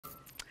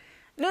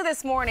New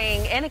this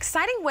morning, an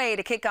exciting way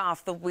to kick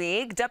off the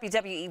week.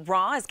 WWE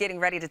Raw is getting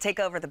ready to take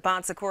over the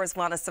Bon Secours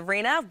Wellness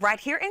Arena right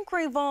here in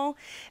Greenville.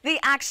 The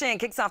action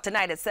kicks off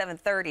tonight at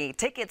 7:30.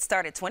 Tickets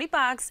start at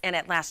 $20, and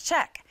at last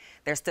check,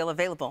 they're still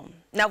available.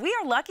 Now, we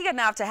are lucky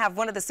enough to have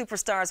one of the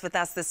superstars with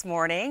us this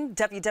morning,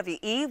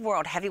 WWE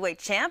World Heavyweight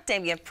Champ,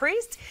 Damian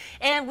Priest.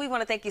 And we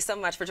want to thank you so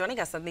much for joining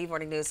us on the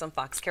Morning News on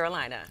Fox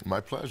Carolina.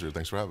 My pleasure.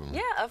 Thanks for having me.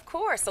 Yeah, of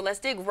course. So let's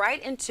dig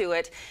right into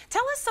it.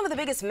 Tell us some of the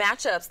biggest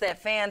matchups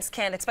that fans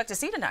can expect to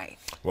see tonight.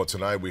 Well,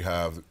 tonight we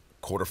have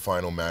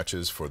quarterfinal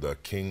matches for the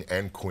King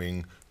and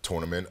Queen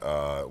tournament,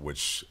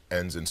 which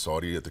ends in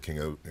Saudi at the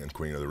King and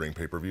Queen of the Ring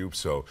pay-per-view.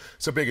 So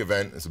it's a big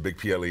event. It's a big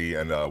PLE,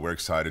 and we're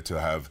excited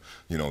to have,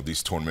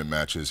 these tournament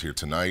matches here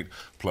tonight.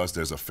 Plus,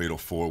 there's a fatal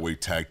four-way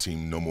tag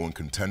team number one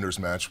contenders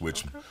match,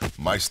 which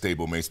my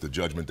stablemates, the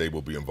Judgment Day,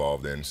 will be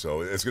involved in.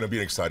 So it's going to be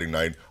an exciting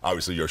night.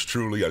 Obviously, yours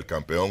truly, El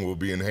Campeón, will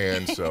be in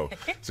hand. So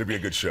it's going to be a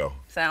good show.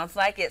 Sounds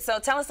like it. So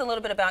tell us a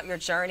little bit about your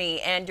journey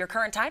and your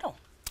current title.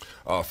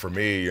 For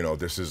me,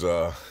 this is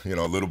a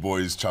little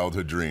boy's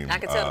childhood dream. I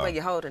can tell the way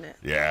you're holding it.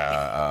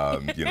 Yeah,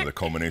 the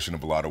culmination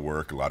of a lot of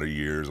work, a lot of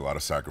years, a lot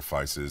of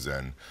sacrifices,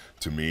 and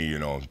to me,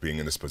 being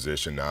in this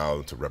position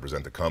now to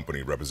represent the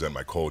company, represent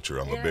my culture.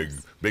 I'm a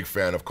big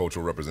fan of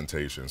cultural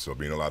representation. So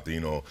being a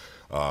Latino,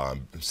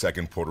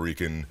 second Puerto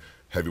Rican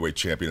heavyweight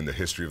champion in the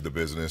history of the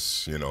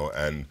business,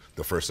 and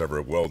the first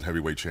ever world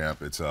heavyweight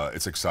champ.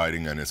 It's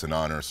exciting and it's an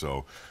honor.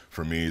 So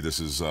for me, this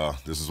is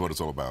what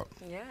it's all about.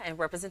 Yeah, and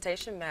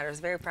representation matters.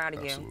 Very proud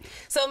of Absolutely. you.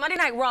 So Monday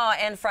Night Raw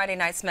and Friday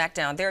Night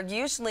SmackDown, they're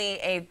usually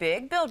a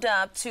big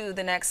build-up to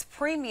the next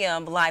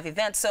premium live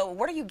event. So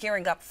what are you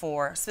gearing up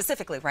for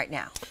specifically right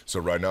now? So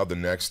right now, the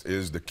next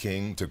is the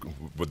King.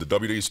 With the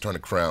WWE's trying to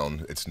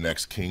crown its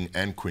next King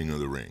and Queen of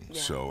the Ring.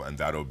 Yeah. So, and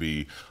that'll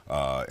be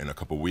in a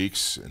couple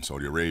weeks in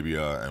Saudi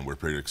Arabia, and we're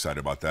pretty excited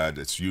about that.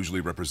 It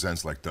usually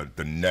represents like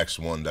the next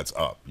one that's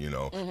up,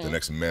 the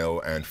next male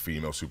and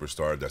female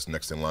superstar that's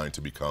next in line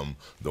to become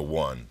the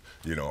one,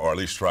 or at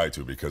least try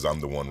to, because I'm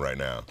the one right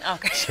now.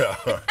 Okay. So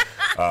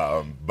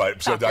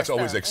that's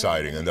always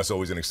exciting, and that's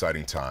always an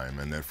exciting time.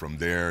 And then from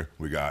there,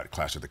 we got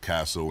Clash at the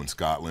Castle in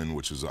Scotland,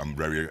 which is I'm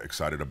very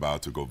excited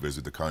about, to go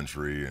visit the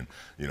country and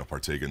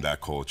partake in that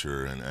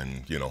culture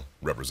and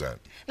represent.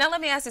 Now let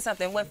me ask you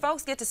something. When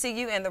folks get to see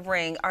you in the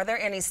ring, are there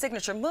any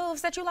signature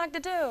moves that you like to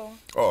do?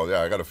 Oh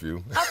yeah, I got a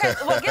few. Okay,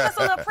 well give us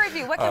a little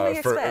preview. What can we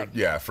expect?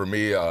 For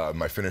me,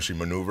 my finishing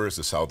maneuver is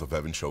the South of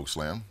Heaven choke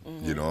slam.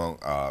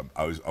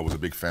 I was a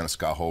big fan of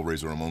Scott Hall,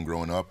 Razor Ramon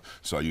growing up,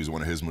 so I used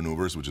one of his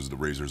maneuvers, which is the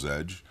Razor's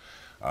Edge.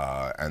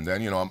 And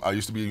then, I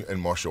used to be in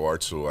martial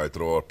arts, so I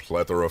throw a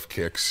plethora of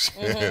kicks,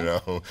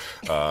 and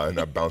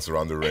I bounce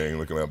around the ring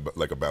looking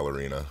like a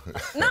ballerina.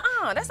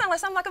 Nuh-uh, that sounds like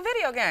something like a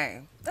video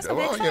game. That's a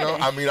big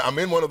exciting. I'm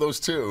in one of those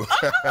too.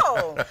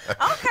 Oh,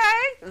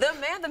 okay. The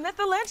man, the myth,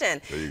 the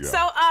legend. There you go. So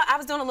I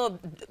was doing a little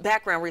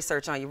background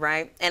research on you,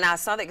 right? And I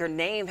saw that your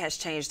name has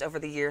changed over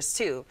the years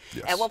too.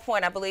 Yes. At one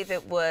point, I believe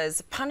it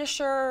was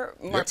Punisher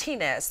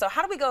Martinez. Yep. So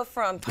how do we go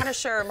from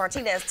Punisher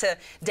Martinez to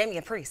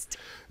Damian Priest?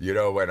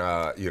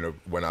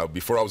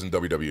 Before I was in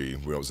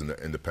WWE, when I was in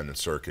the independent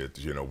circuit,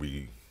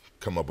 we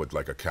come up with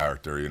like a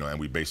character, and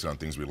we base it on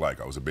things we like.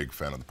 I was a big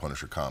fan of the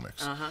Punisher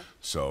comics.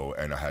 So,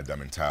 and I had that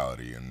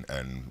mentality,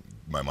 and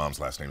my mom's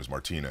last name is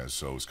Martinez,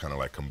 so it's kind of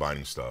like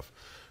combining stuff.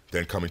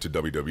 Then coming to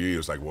WWE, it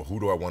was like, well, who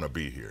do I want to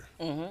be here?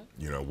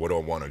 What do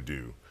I want to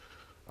do?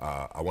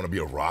 I want to be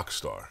a rock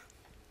star.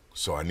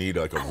 So I need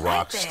like a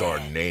rock star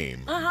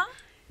name.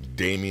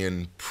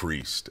 Damian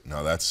Priest.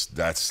 Now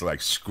that's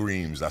like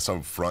screams. That's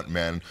a front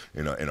man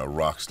in a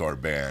rock star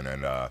band,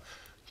 and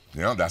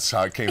that's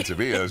how it came to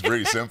be. It was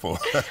pretty simple.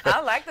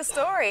 I like the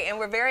story, and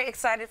we're very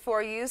excited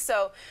for you.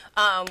 So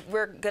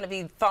we're going to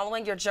be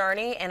following your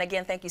journey. And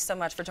again, thank you so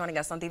much for joining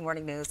us on The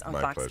Morning News on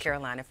Fox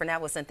Carolina. For now,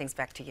 we'll send things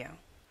back to you.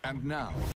 And now.